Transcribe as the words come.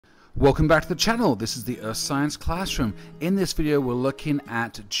Welcome back to the channel. This is the Earth Science Classroom. In this video we're looking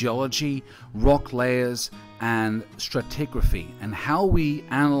at geology, rock layers and stratigraphy and how we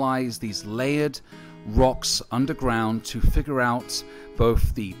analyze these layered rocks underground to figure out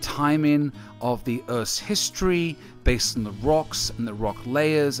both the timing of the Earth's history based on the rocks and the rock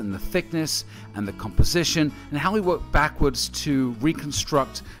layers and the thickness and the composition, and how we work backwards to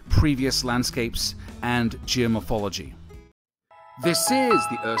reconstruct previous landscapes and geomorphology. This is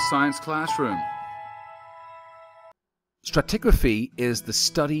the Earth Science Classroom. Stratigraphy is the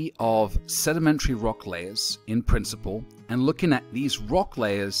study of sedimentary rock layers in principle, and looking at these rock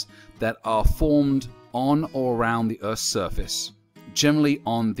layers that are formed on or around the Earth's surface, generally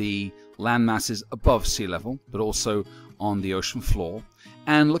on the land masses above sea level, but also on the ocean floor,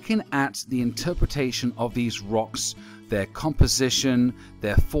 and looking at the interpretation of these rocks, their composition,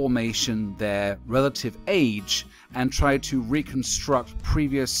 their formation, their relative age, and try to reconstruct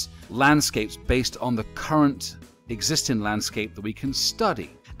previous landscapes based on the current existing landscape that we can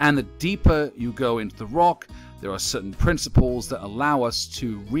study. And the deeper you go into the rock, there are certain principles that allow us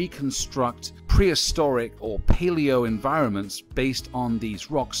to reconstruct prehistoric or paleo environments based on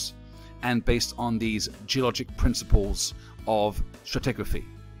these rocks and based on these geologic principles of stratigraphy.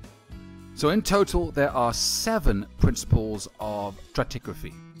 So in total, there are 7 principles of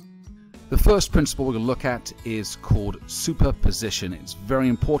stratigraphy. The first principle we're going to look at is called superposition. It's very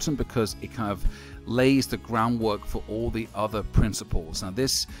important because it kind of lays the groundwork for all the other principles. Now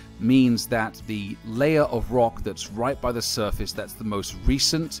this means that the layer of rock that's right by the surface, that's the most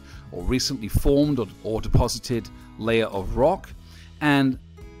recent or recently formed or deposited layer of rock, and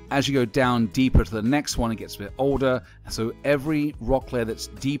as you go down deeper to the next one, it gets a bit older. So every rock layer that's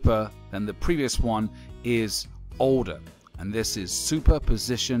deeper than the previous one is older. And this is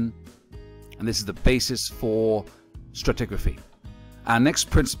superposition, and this is the basis for stratigraphy. Our next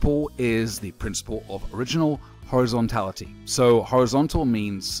principle is the principle of original horizontality. So horizontal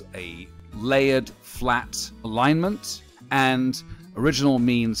means a layered flat alignment, and original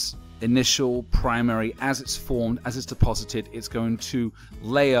means initial, primary. As it's formed, as it's deposited, it's going to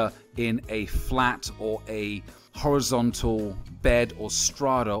layer in a flat or a horizontal bed or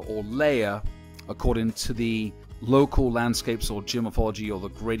strata or layer according to the local landscapes or geomorphology or the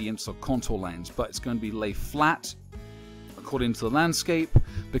gradients or contour lines, but it's going to be lay flat according to the landscape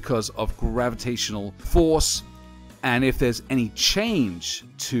because of gravitational force. And if there's any change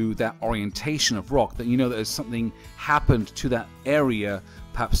to that orientation of rock, then you know that there's something happened to that area,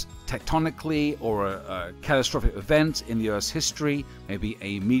 perhaps tectonically or a catastrophic event in the Earth's history, maybe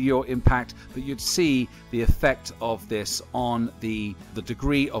a meteor impact, that you'd see the effect of this on the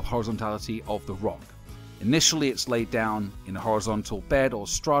degree of horizontality of the rock. Initially it's laid down in a horizontal bed or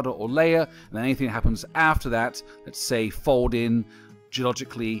strata or layer, and then anything that happens after that, let's say fold in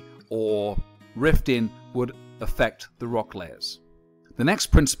geologically or rift in, would affect the rock layers. The next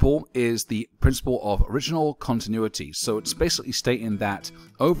principle is the principle of original continuity. So it's basically stating that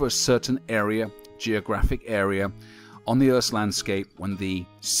over a certain area, geographic area, on the Earth's landscape, when the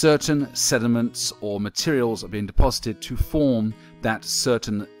certain sediments or materials are being deposited to form that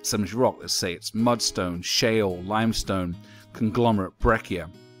certain sedimentary rock, let's say it's mudstone, shale, limestone, conglomerate, breccia,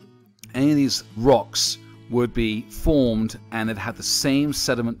 any of these rocks would be formed and it had the same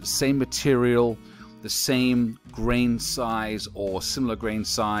sediment, the same material, the same grain size or similar grain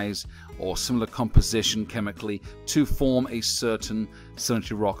size or similar composition chemically to form a certain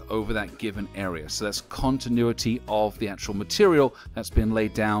sedimentary rock over that given area. So that's continuity of the actual material that's been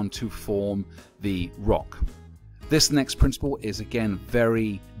laid down to form the rock. This next principle is again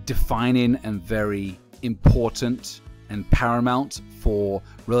very defining and very important and paramount for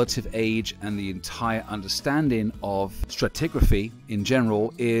relative age and the entire understanding of stratigraphy in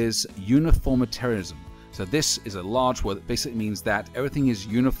general is uniformitarianism. So this is a large word that basically means that everything is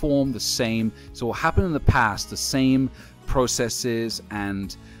uniform, the same. So what happened in the past, the same processes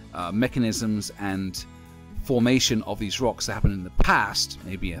and mechanisms and formation of these rocks that happened in the past,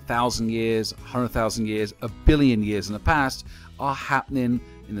 maybe 1,000 years, 100,000 years, 1 billion years in the past, are happening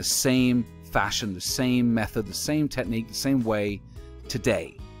in the same fashion, the same method, the same technique, the same way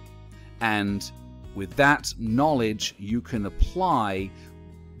today. And with that knowledge, you can apply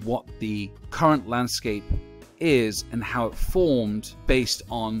what the current landscape is and how it formed based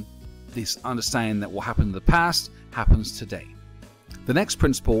on this understanding that what happened in the past happens today. The next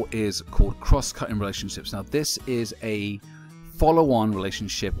principle is called cross-cutting relationships. Now this is a follow-on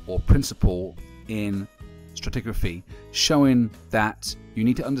relationship or principle in stratigraphy, showing that you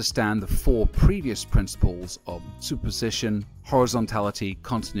need to understand the 4 previous principles of superposition, horizontality,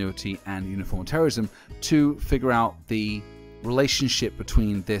 continuity, and uniformitarianism to figure out the relationship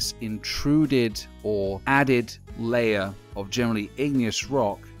between this intruded or added layer of generally igneous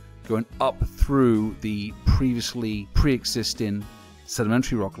rock going up through the previously pre-existing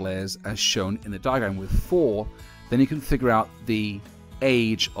sedimentary rock layers as shown in the diagram with 4, then you can figure out the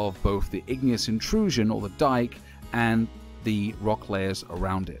age of both the igneous intrusion or the dike and the rock layers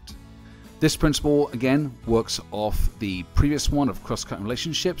around it. This principle again works off the previous one of cross-cutting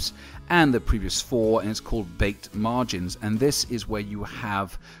relationships and the previous 4, and it's called baked margins, and this is where you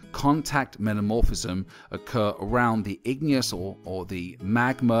have contact metamorphism occur around the igneous or the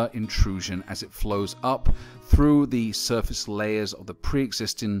magma intrusion as it flows up through the surface layers of the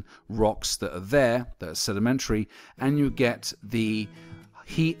pre-existing rocks that are there, that are sedimentary, and you get the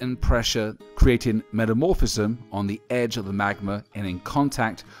heat and pressure creating metamorphism on the edge of the magma and in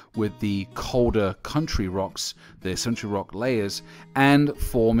contact with the colder country rocks, the sedimentary rock layers, and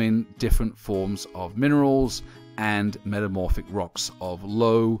forming different forms of minerals and metamorphic rocks of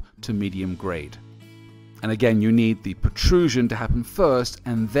low to medium grade. And again, you need the protrusion to happen first,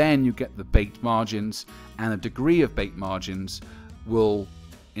 and then you get the baked margins, and the degree of baked margins will,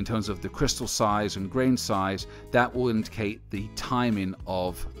 in terms of the crystal size and grain size, that will indicate the timing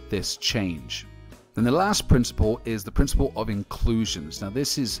of this change. Then the last principle is the principle of inclusions. Now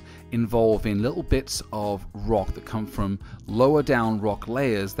this is involving little bits of rock that come from lower down rock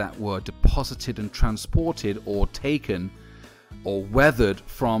layers that were deposited and transported or taken or weathered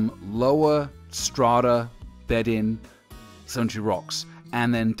from lower strata bedding sedimentary rocks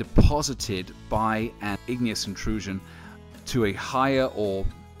and then deposited by an igneous intrusion to a higher or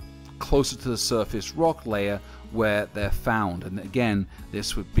closer to the surface rock layer where they're found. And again,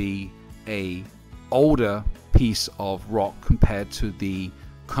 this would be a older piece of rock compared to the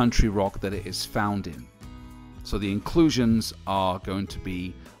country rock that it is found in. So the inclusions are going to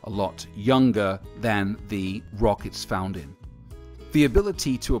be a lot younger than the rock it's found in. The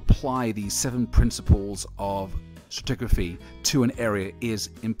ability to apply these 7 principles of stratigraphy to an area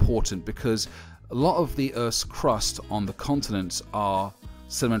is important because a lot of the Earth's crust on the continents are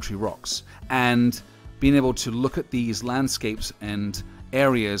sedimentary rocks, and being able to look at these landscapes and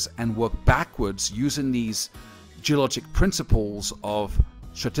areas and work backwards using these geologic principles of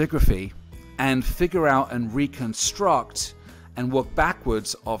stratigraphy and figure out and reconstruct and work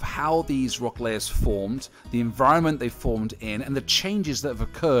backwards of how these rock layers formed, the environment they formed in, and the changes that have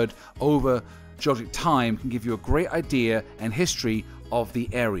occurred over geologic time can give you a great idea and history of the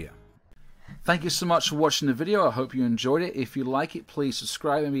area. Thank you so much for watching the video. I hope you enjoyed it. If you like it, please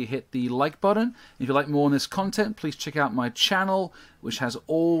subscribe and maybe hit the like button. If you like more on this content, please check out my channel, which has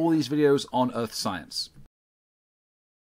all these videos on earth science.